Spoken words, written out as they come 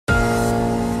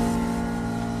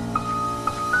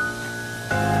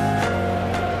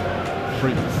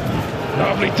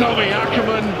Lovely dummy,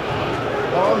 Ackerman.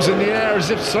 Arms in the air as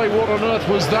if to say, what on earth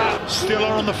was that? Stiller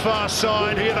on the far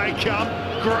side, here they come.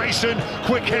 Grayson,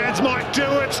 quick hands might do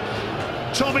it.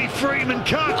 Tommy Freeman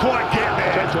can't quite get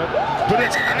there. But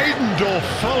it's Aidendorf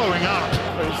following up.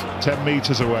 10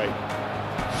 metres away.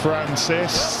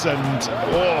 Francis and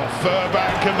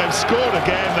Furbank, and they've scored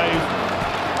again. They've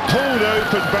pulled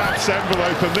open Bath's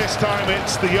envelope, and this time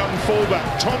it's the young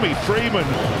fullback, Tommy Freeman.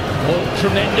 Oh,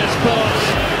 tremendous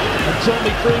pass. And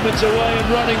Tommy Freeman's away and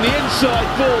running the inside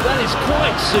ball. That is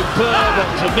quite superb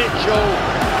onto Mitchell.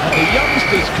 And the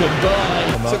youngsters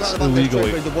combine. That's illegally.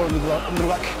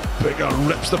 Bigger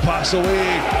rips the pass away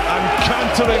and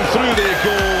cantering through they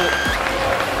go.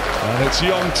 And it's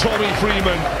young Tommy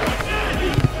Freeman.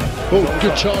 Oh,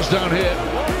 good charge down here.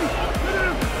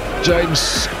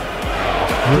 James.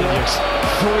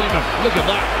 Freeman, look at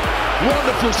that.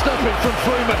 Wonderful stuffing from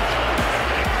Freeman.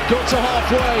 Got to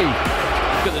halfway.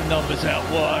 Look at the numbers out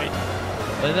wide.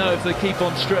 They know if they keep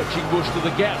on stretching Worcester,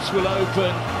 the gaps will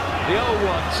open. The old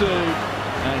 1-2.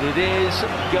 And it is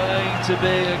going to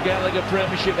be a Gallagher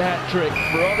Premiership hat-trick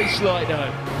for Ollie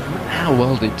Slido. How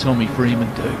well did Tommy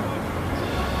Freeman do?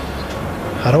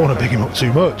 I don't want to big him up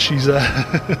too much. He's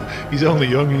he's only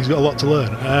young and he's got a lot to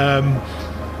learn.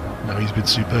 No, he's been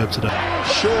superb today.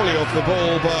 Surely off the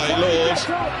ball by Lord.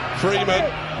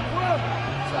 Freeman.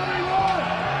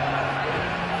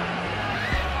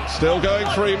 Still going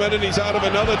Freeman, and he's out of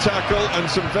another tackle, and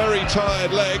some very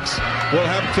tired legs will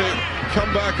have to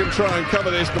come back and try and cover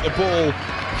this, but the ball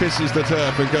kisses the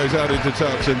turf and goes out into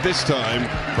touch, and this time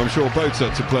I'm sure both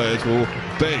sets of players will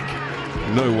beg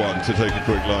no one to take a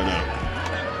quick line out.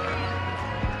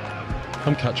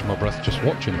 I'm catching my breath just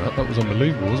watching that. That was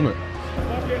unbelievable, wasn't it?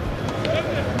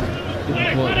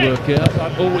 Didn't quite work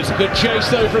out. Always a good chase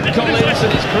though from Collins,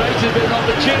 and it's created a bit of an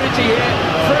opportunity here.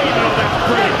 Freeman on that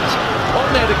print. On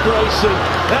there to Grayson.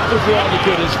 That was rather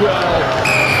good as well.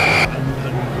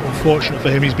 And unfortunate for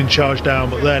him, he's been charged down,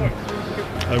 but then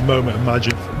a moment of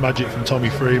magic from Tommy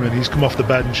Freeman. He's come off the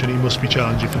bench and he must be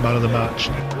challenging for man of the match.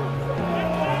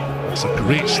 It's a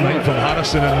great snipe from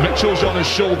Harrison, and Mitchell's on his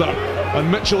shoulder. And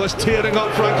Mitchell is tearing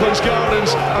up Franklin's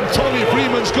Gardens, and Tommy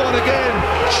Freeman's gone again,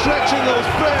 stretching those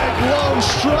big, long,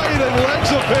 striding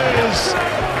legs of his.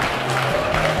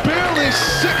 Barely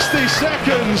 60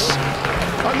 seconds,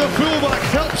 and the fullback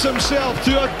helps himself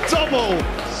to a double.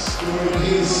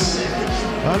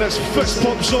 And it's fist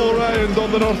pumps all round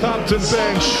on the Northampton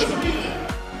bench.